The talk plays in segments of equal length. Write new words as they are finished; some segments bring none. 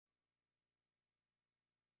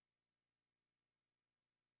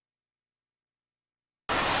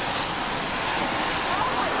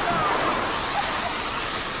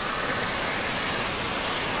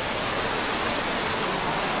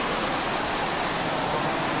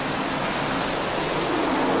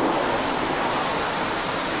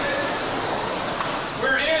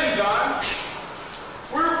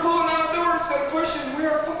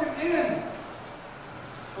in.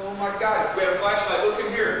 Oh my God, we had a flashlight. Look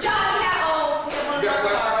in here. John, yeah, you got a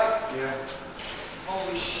flashlight? Yeah.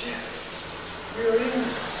 Holy shit. We're in.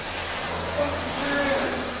 We're in.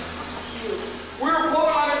 We were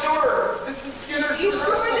pulling on a door. This is Skynyrd's You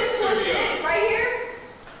sure rehearsal this was studio. it? Right here?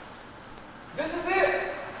 This is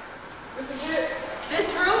it. This is it. This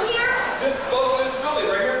room here? This building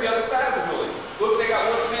right here, the other side of the building. Look, they got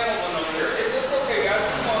wood panels on over here. It's okay, guys.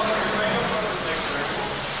 Come on, let me bring up front of the next room.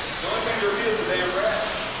 The only thing to reveal is the damn rat.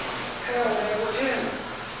 Hell, man, we're in.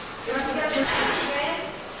 Can I see that picture?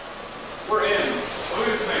 We're in. Look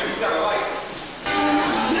at this man. He's got a light.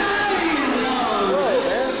 Whoa,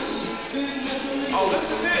 man. Oh, this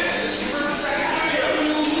is it. This is the second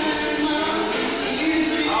studio.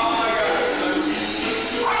 Oh my God.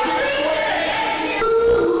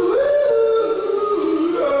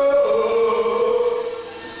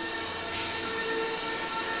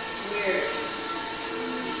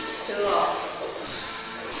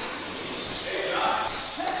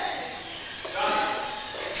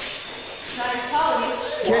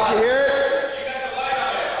 Can't you hear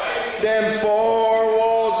it? Them four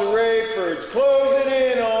walls of Rayford's closing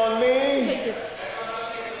in on me. Take this.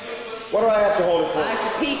 What do I have to hold it for? I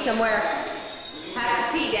have to pee somewhere.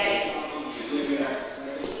 Have to pee, Daddy.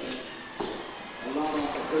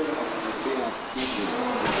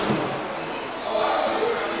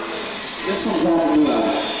 This one's all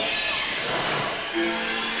new.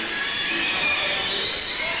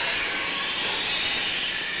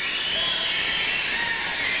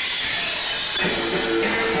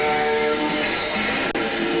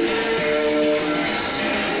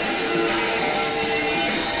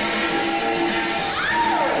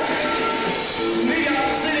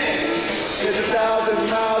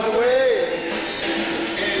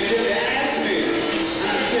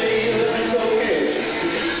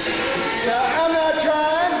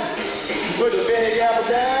 Put the big apple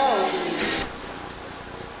down.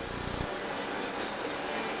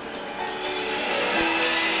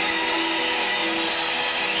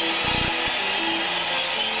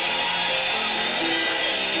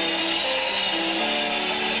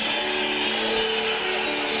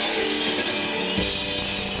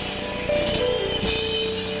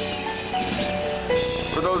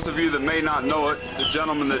 For those of you that may not know it, the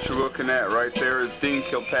gentleman that you're looking at right there is Dean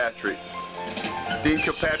Kilpatrick. Dean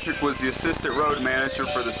Kilpatrick was the assistant road manager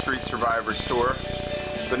for the Street Survivors Tour.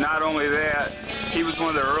 But not only that, he was one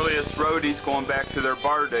of the earliest roadies going back to their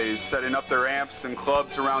bar days, setting up their amps and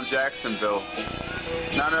clubs around Jacksonville.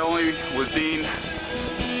 Not only was Dean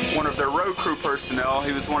one of their road crew personnel,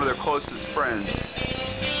 he was one of their closest friends.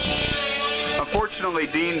 Unfortunately,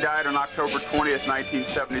 Dean died on October 20th,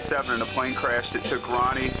 1977 in a plane crash that took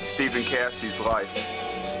Ronnie Stephen Cassie's life.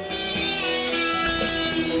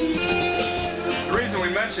 The reason we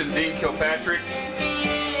mentioned Dean Kilpatrick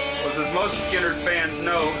was, as most Skynyrd fans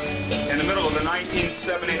know, in the middle of the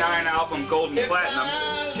 1979 album Golden Platinum,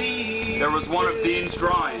 there was one of Dean's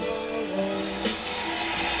drawings.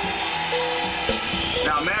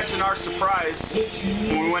 Now imagine our surprise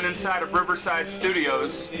when we went inside of Riverside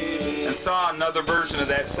Studios and saw another version of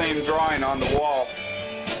that same drawing on the wall.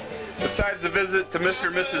 Besides a visit to Mr.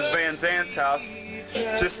 and Mrs. Van Zant's house,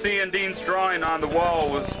 just seeing Dean's drawing on the wall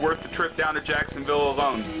was worth the trip down to Jacksonville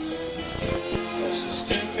alone. There's just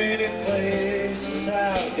too many places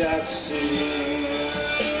I've got to see.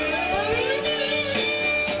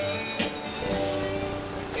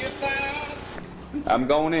 I'm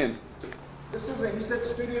going in. This isn't, you said the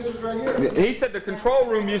studios was right here. He said the control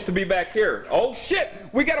room used to be back here. Oh shit!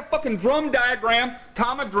 We got a fucking drum diagram,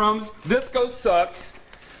 Tama drums, disco sucks.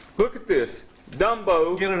 Look at this.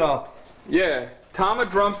 Dumbo. Get it off. Yeah. Tama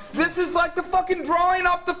drums. This is like the fucking drawing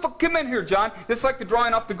off the come in here, John. This is like the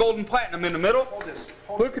drawing off the Golden Platinum in the middle. Hold this.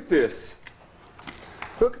 Look at this.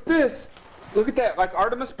 Look at this. Look at that. Like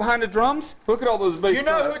Artemis behind the drums. Look at all those bass. You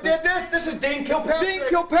know who did this? This is Dean Kilpatrick. Dean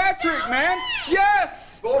Kilpatrick, man.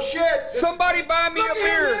 Yes. Bullshit. Somebody buy me a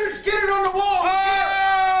beer. Look at Lynyrd Skynyrd on the wall.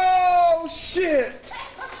 Oh shit.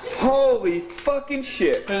 Holy fucking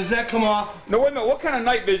shit. Does that come off? No, wait a minute. What kind of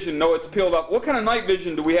night vision? No, it's peeled up. What kind of night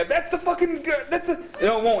vision do we have? That's the fucking. That's a.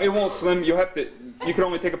 No, it won't, Slim. You have to. You can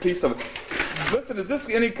only take a piece of it. Listen, is this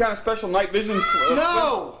any kind of special night vision?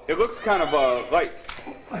 No. Slim? It looks kind of like.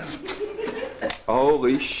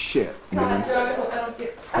 Holy shit.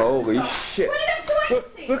 Holy shit.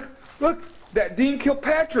 Look. That Dean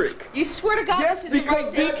Kilpatrick. You swear to God Yes, this is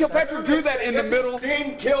because Dean Kilpatrick drew that in the middle.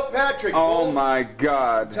 Dean Kilpatrick. Oh my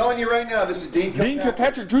God. I'm telling you right now, this is Dean Kilpatrick. Dean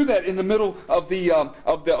Kilpatrick drew that in the middle of the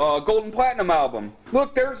Golden Platinum album.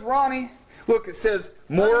 Look, there's Ronnie. Look, it says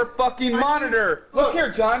more fucking monitor. Look here,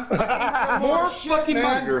 John. More fucking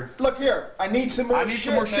monitor. Look here. I need some more I need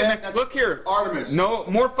some more shit, man. That's Look here. Artemis. No,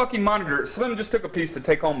 more fucking monitor. Slim just took a piece to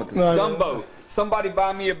take home with this. Dumbo. Somebody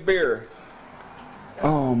buy me a beer.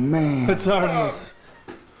 Oh, man. It's Artemis.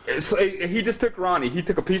 So, he just took Ronnie. He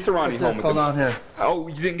took a piece of Ronnie home with him. Down here. Oh,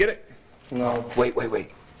 you didn't get it? No. Wait.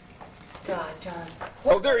 John.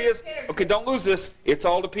 Oh, there he is. Okay, don't lose this. It's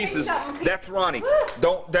all to pieces. That's Ronnie.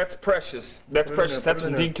 Don't. That's Precious. That's Precious. That's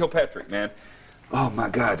from Dean Kilpatrick, man. Oh my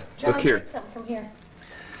God. John, Look here. take something from here.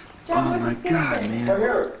 Oh John, my God, man. Right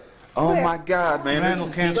here. Oh my God, man. Randall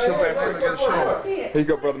This is can't Dean show it. Kilpatrick. I gotta show it. See it. Here you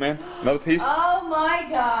go, brother, man. Another piece. Oh my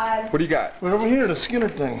God. What do you got? We're over here, the Skinner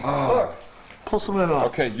thing. Look. Pull some of it off.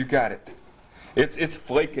 Okay, you got it. It's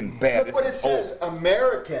flaking bad. Look what it This is old. says.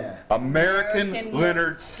 American. American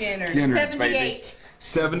Lynyrd Skynyrd. Skynyrd, baby.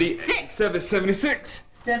 78. 76.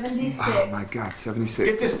 76. Oh my God, 76.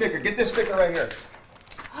 Get this sticker. Get this sticker right here.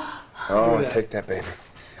 Oh, take that, baby.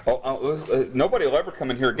 Oh, nobody will ever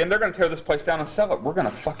come in here again. They're going to tear this place down and sell it. We're going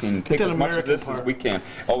to fucking take That as much of American this as part. we can.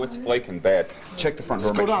 Oh, it's flaking bad. Check the front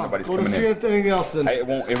door. Go Make sure down. nobody's Go to coming see in. anything else then. Hey, it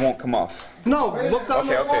won't come off. No, look down Okay,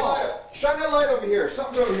 the okay. wall. Shine that light over here.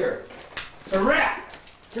 Something's over here. A rat.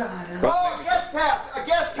 Oh, guest pass. A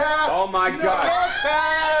guest pass. Oh my A God. guest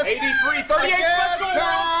pass. 83, 38 Yes, special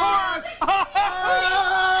pass. world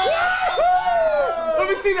tour. Let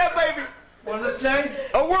me see that, baby. What does it say?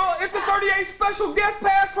 It's a 38 special guest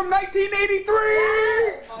pass from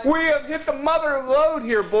 1983. We have hit the mother load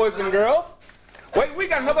here, boys and girls. Wait, we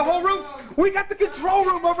got another whole room. We got the control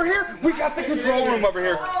room over here. We got the control room over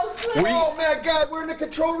here. Oh, man, God, we're in the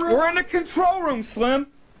control room. We're in the control room, Slim.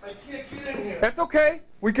 I can't get in here. That's okay.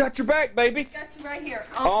 We got your back, baby. Got you right here.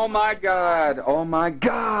 Oh my God. Oh my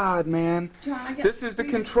God, man. John, I got This is the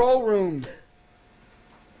control room.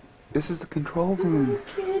 This is the control room.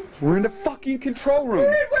 We're in the fucking control room.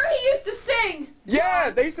 Where he used to sing. Yeah,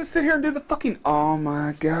 they used to sit here and do the fucking. Oh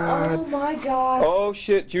my Oh God. my God. Oh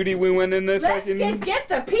shit, Judy, we went in the Let's fucking. get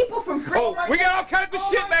the people from free. Oh, we got all kinds of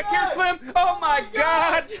shit back here, Slim. Oh my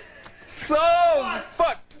God. So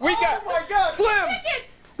fuck. We got Oh, my God. Slim. tickets.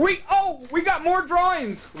 We got more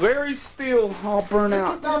drawings. Larry Steele, all burnt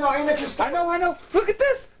out. No, ain't that just... I know. Look at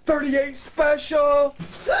this. 38 special.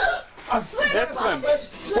 That's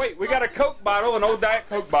Slim. Wait, we got a Coke bottle, an old Diet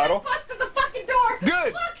Coke bottle. Busted the fucking door.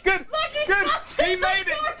 Good. Look, he's Good. busted He the made it.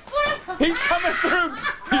 door, Slim. He's coming through.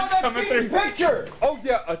 He's coming Dean's through. picture. Oh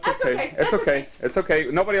yeah, it's That's okay. okay. It's That's okay. It's okay.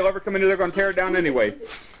 Nobody will ever come in here. They're gonna tear it down anyway.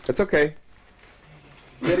 It's okay.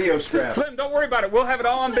 Video strap. Slim, don't worry about it. We'll have it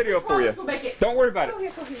all on video for you. We'll make it. Don't worry about Go it.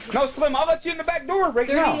 here, go here. No, Slim, I'll let you in the back door right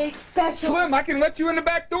now. 38 special. Slim, I can let you in the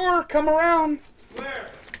back door. Come around. Where?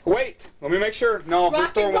 Wait, let me make sure. No, this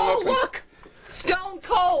Rock door and won't roll, open. look. Stone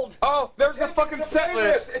cold. Oh, there's a fucking It's a set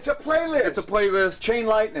list. playlist. It's a playlist. It's a playlist. Chain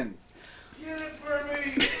lightning. Get it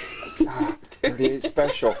for me. 38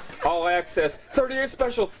 special. All access. 38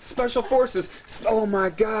 special. Special forces. Oh my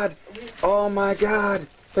God. Oh my God.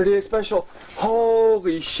 38 special.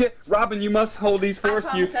 Holy shit. Robin, you must hold these for us.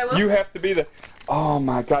 promise I will. You have to be the. Oh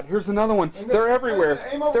my God. Here's another one. They're everywhere.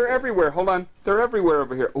 They're everywhere. Hold on. They're everywhere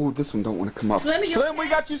over here. Oh, this one don't want to come up. Slim, are you Slim, we okay?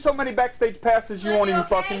 got you so many backstage passes you Slim, won't you even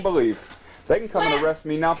okay? fucking believe. They can come and Slim. arrest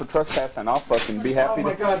me now for trespassing. I'll fucking be Oh, happy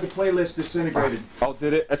my to. God, the playlist disintegrated. Oh,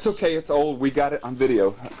 did it? It's okay. It's old. We got it on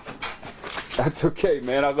video. That's okay,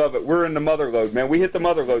 man. I love it. We're in the mother load, man. We hit the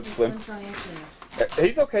mother load, Slim.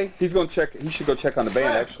 He's okay. He's gonna check. He should go check on the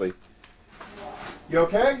band, actually. You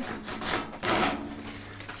okay?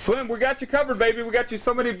 Slim, we got you covered, baby. We got you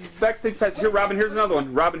so many backstage passes. Here, Robin. Here's another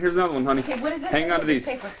one. Robin, here's another one, honey. Okay, what is this? Hang on to these.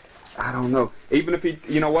 Paper. I don't know. Even if he,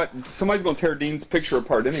 you know what? Somebody's gonna tear Dean's picture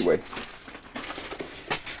apart anyway.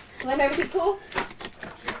 Slim, everything cool?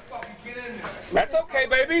 Get in there. That's okay,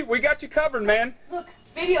 baby. We got you covered, man. Look,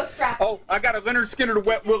 video strap. Oh, I got a Lynyrd Skynyrd to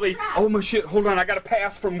Wet Willie. Oh my shit! Hold on, I got a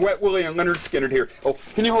pass from Wet Willie and Lynyrd Skynyrd here. Oh,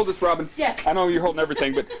 can you hold this, Robin? Yes. I know you're holding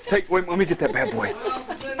everything, but wait, let me get that bad boy. What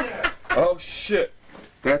else is in there? Oh shit!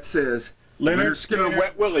 That says Lynyrd Skynyrd Skynyrd.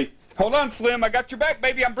 Wet Willie. Hold on, Slim. I got your back,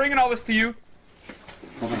 baby. I'm bringing all this to you.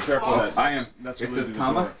 Hold on, careful. I am. That's It really says the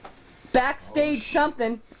Tama. door. Backstage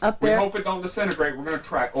something up We there. hope it don't disintegrate. We're gonna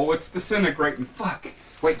try. Oh, it's disintegrating. Fuck.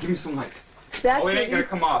 Wait, give me some light. That's Oh, it what ain't gonna you-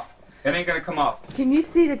 come off. It ain't gonna come off. Can you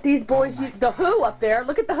see that these boys, the Who up there?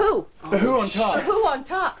 Look at the Who. The Who on The top. Who on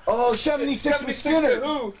top. Oh, 76 shit. with 76 Skynyrd. to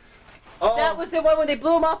who? Oh. That was the one when they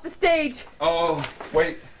blew him off the stage. Oh,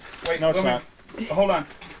 wait. No, it's let me- Hold on.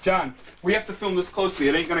 John, we have to film this closely.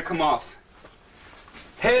 It ain't gonna come off.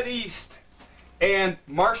 Head east. And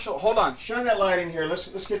Marshall, hold on. Shine that light in here. Let's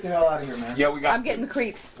get the hell out of here, man. Yeah, we got I'm getting the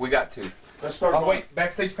creeps. We got to. Let's start. Oh wait,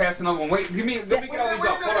 backstage pass another one. Wait, let me get all these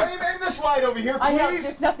off. Hold on. Aim the slide over here, I know, please.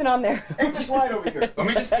 there's nothing on there. Aim the slide over here. Let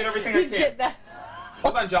me just get everything I You can. get that.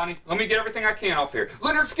 Hold on, Johnny. Let me get everything I can off here.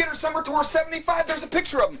 Lynyrd Skynyrd Summer Tour 75. There's a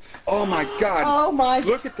picture of him. Oh my God. Oh my.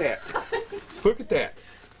 Look at that. Look at that.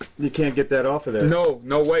 You can't get that off of there. No,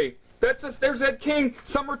 no way. That's us. There's Ed King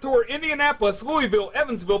Summer Tour, Indianapolis, Louisville,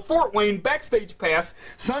 Evansville, Fort Wayne, backstage pass.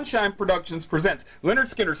 Sunshine Productions presents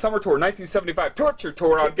Lynyrd Skynyrd Summer Tour 1975 Torture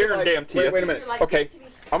Tour. I'll guarantee you. Wait a minute. Okay,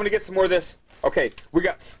 I'm gonna get some more of this. Okay, we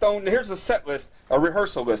got Stone. Here's a set list, a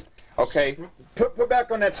rehearsal list. Okay. Put back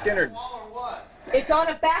on that Skynyrd. It's on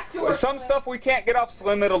a back door. Some stuff we can't get off,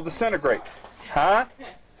 Slim. It'll disintegrate. Huh?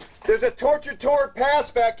 There's a Torture Tour pass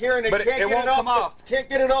back here, and But it can't won't come off. Can't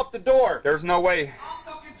get it off the door. There's no way.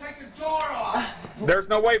 I'll fucking take the door off. There's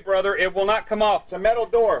no way, brother. It will not come off. It's a metal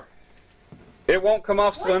door. It won't come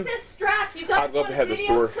off, Slim. What's this strap? You guys I'd love want to a have this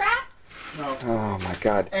video door. strap? No. Oh my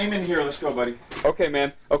God. Aim in here. Let's go, buddy. Okay,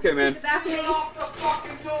 man. Okay, man. The back of Get these. off the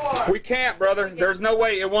fucking door. We can't, brother. There's no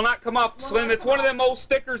way. It will not come off, Slim. It's one of them old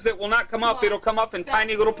stickers that will not come off. It'll come off in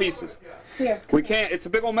tiny little pieces. Here. We can't. It's a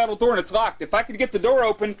big old metal door and it's locked. If I could get the door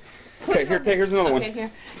open. Okay, here's another one. Okay,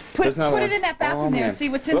 here. There's another Put one. it in that bathroom Oh, there. man. See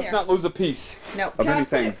what's in Let's there. not lose a piece No. of John,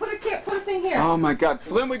 anything. Put a thing here. Oh my God,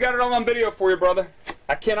 Slim, we got it all on video for you, brother.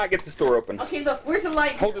 I cannot get this door open. Okay, look. Where's the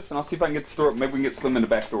light? Hold this and I'll see if I can get this door open. Maybe we can get Slim in the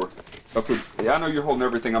back door. Okay. Yeah, I know you're holding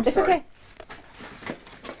everything. I'm It's sorry. okay.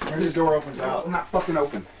 This door opens Oh, out. not fucking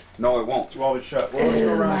open. No, it won't. It's welded shut. Well, let's go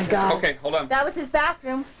Oh around. my God. Okay, hold on. That was his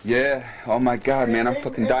bathroom. Yeah. Oh my God, man, I'm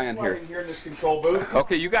fucking dying Slide here. in here in this control booth.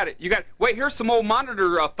 Okay, you got it. You got it. Wait, here's some old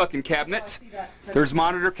monitor fucking cabinets. There's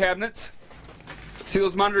monitor cabinets. See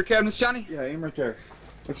those monitor cabinets, Johnny? Yeah, aim right there.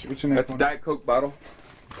 What's in that That's a corner? Diet Coke bottle.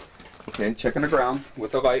 Okay, checking the ground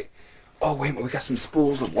with the light. Oh, wait a minute, we got some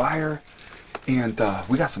spools of wire. And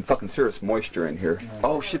we got some fucking serious moisture in here.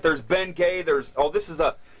 Oh shit, there's Ben Gay, this is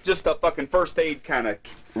just a fucking first aid kind of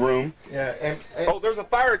room. Yeah, aim Oh, there's a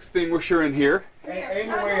fire extinguisher in here. your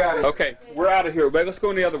way out of here. Okay, we're out of here. Wait, let's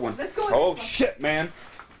go in the other one. Let's go in Oh this one. shit, man.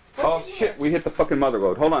 Oh shit, we hit the fucking mother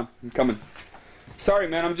load. Hold on, I'm coming. Sorry,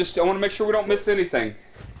 man, I want to make sure we don't miss anything.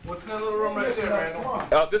 What's in that little room right there,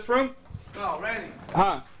 Randall? This room? No, Randy.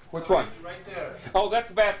 Huh? Which one? Right there. Oh, that's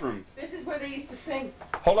the bathroom. This is where they used to sing.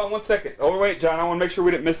 Hold on 1 second. Oh, wait, John, I want to make sure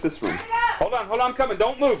we didn't miss this room. Hold on, I'm coming.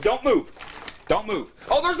 Don't move, don't move. Don't move.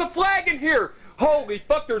 Oh, there's a flag in here. Holy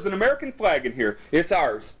fuck, there's an American flag in here. It's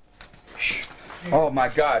ours. Shh. Oh, my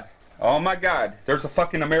God. Oh, my God. There's a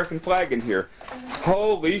fucking American flag in here.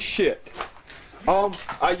 Holy shit.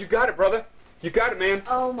 You got it, brother. You got it, man.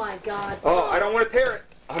 Oh my God. Oh, I don't want to tear it.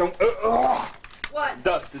 I don't, What?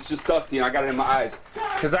 Dust. It's just dusty, and I got it in my eyes.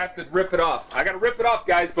 Because I have to rip it off. I got to rip it off,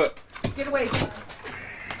 guys, but... Get away, John.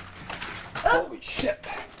 Holy shit.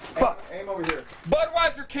 Fuck. Aim over here.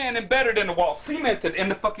 Budweiser can embedded in the wall, cemented in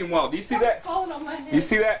the fucking wall. Do you see that? Falling on my head. You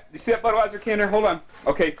see that? You see that Budweiser can there? Hold on.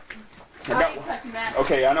 Okay. I ain't touching that.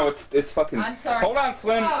 Okay, I know it's fucking. I'm sorry. Hold on,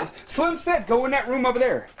 Slim. Oh. Slim said go in that room over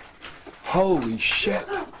there. Holy shit.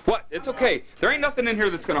 What? It's okay. There ain't nothing in here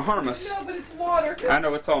that's gonna harm us. No, but it's water. I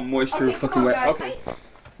know it's all moisture, Okay, fucking come on, wet. guys. Okay.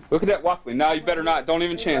 Look at that waffling. Now you better not. Don't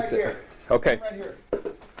even chance it. Okay. Right here.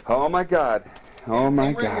 Oh my God. Oh my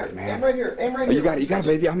Aim right God, here. man. Aim right here. Aim right Oh, here. you got it,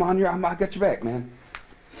 baby. I'm on your. I got your back, man.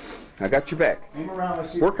 I got your back. Aim around.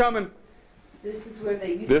 Let's see. We're coming. This is where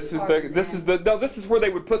they used This to is park, the. This man. is the. No, this is where they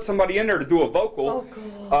would put somebody in there to do a vocal.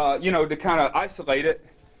 Oh, God. You know, to kind of isolate it.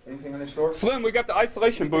 Anything on this door? Slim, we got the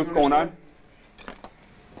isolation booth going on.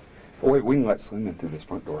 Oh, wait, we can let Slim in through this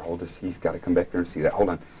front door. Hold this. He's got to come back there and see that. Hold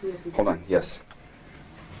on. Hold on. Yes.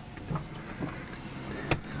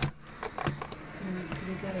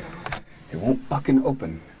 It won't fucking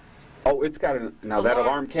open. Oh, it's got a. Now that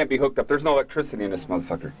alarm can't be hooked up. There's no electricity in this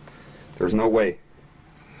motherfucker. There's no way.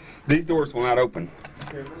 These doors will not open.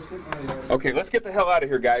 Okay, let's get the hell out of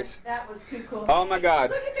here, guys. That was too cool. Oh my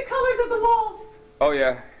God. Look at the colors of the walls. Oh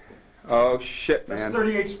yeah. Oh shit, That's man.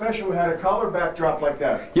 38 Special had a color backdrop like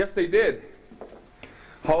that. Yes, they did.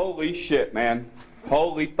 Holy shit, man.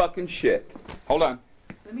 Holy fucking shit. Hold on.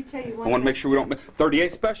 Let me tell you I one. want to make sure we don't.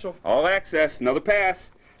 38 special, all access, another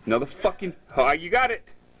pass, another fucking. Oh, you got it.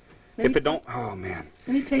 If it don't, oh man.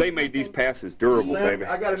 They made these passes durable, baby.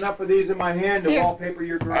 I got enough of these in my hand to Here. wallpaper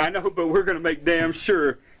your I ground. know, but we're gonna make damn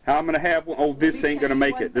sure I'm gonna have one. Oh, this ain't gonna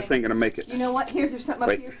make it. This ain't gonna make it. You know what? Here's there's something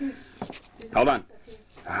Wait. up here too. Hold on.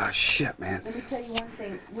 Ah, shit, man. Let me tell you one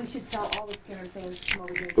thing. We should sell all the Skynyrd things from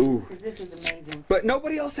over here Ooh. because this is amazing. But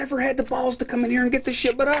nobody else ever had the balls to come in here and get this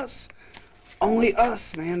shit but us. Only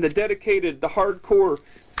us, man. The dedicated, the hardcore.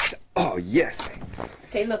 Oh, yes.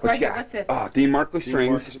 Okay, look, What right you here. got? What's this? Oh, Dean Markley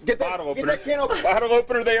strings. Get that, Bottle get opener. that can open. Bottle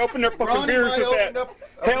opener. They open their fucking Ronnie beers might with open that. up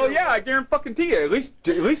Hell yeah, I guarantee you. At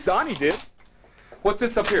least Donnie did. What's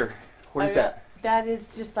this up here? What is that? That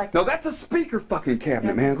is just like. No, that's a speaker fucking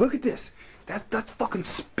cabinet, man. Look at this. That's fucking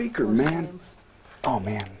speaker, man. Oh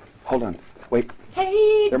man. Hold on. Wait.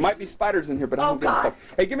 Hey. There might be spiders in here, but I don't give a God. fuck.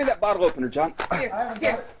 Hey, give me that bottle opener, John.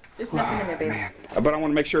 Here. There's nothing in there, baby. Man. But I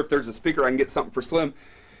want to make sure if there's a speaker, I can get something for Slim.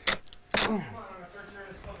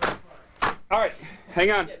 All right,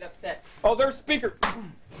 hang on. Getting upset. Oh, there's a speaker.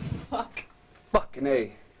 Fuck. Fucking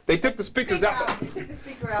A. They took the speakers out. You took the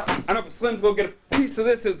speaker out. I know, but Slim's gonna get a piece of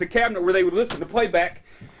this as the cabinet where they would listen to playback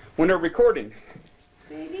when they're recording.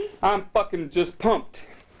 Baby. I'm fucking just pumped.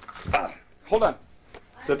 Hold on.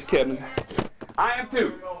 Set the cabinet. I am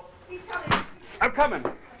too. He's coming. I'm coming.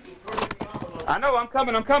 I know, I'm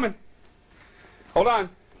coming. Hold on.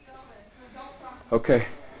 Okay.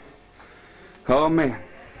 Oh, man.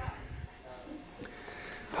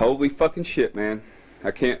 Holy fucking shit, man.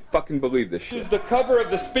 I can't fucking believe this shit. This is the cover of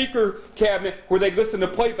the speaker cabinet where they listen to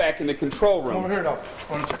playback in the control room. Over here, though.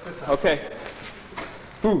 I want to check this out. Okay.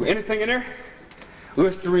 Ooh, anything in there?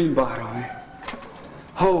 Listerine bottle, man.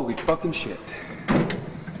 Holy fucking shit.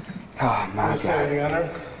 Oh, my Is God. anything on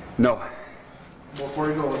there? No. Before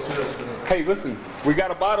you go, let's do this. Hey, listen. We got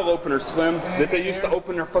a bottle opener, Slim, that they used to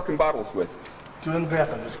open their fucking bottles with. Do it in the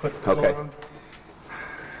bathroom. Just quick. Okay.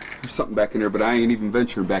 There's something back in there, but I ain't even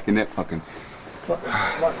venturing back in that fucking...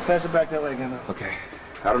 Fast it back that way again. Okay.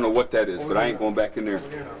 I don't know what that is, but I ain't going back in there.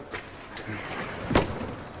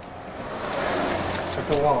 Check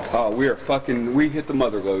the walls. Oh, we hit the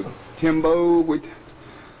mother load. Timbo,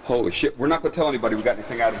 holy shit. We're not going to tell anybody we got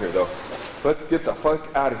anything out of here, though. Let's get the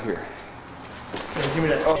fuck out of here. Give me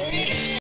that. Oh.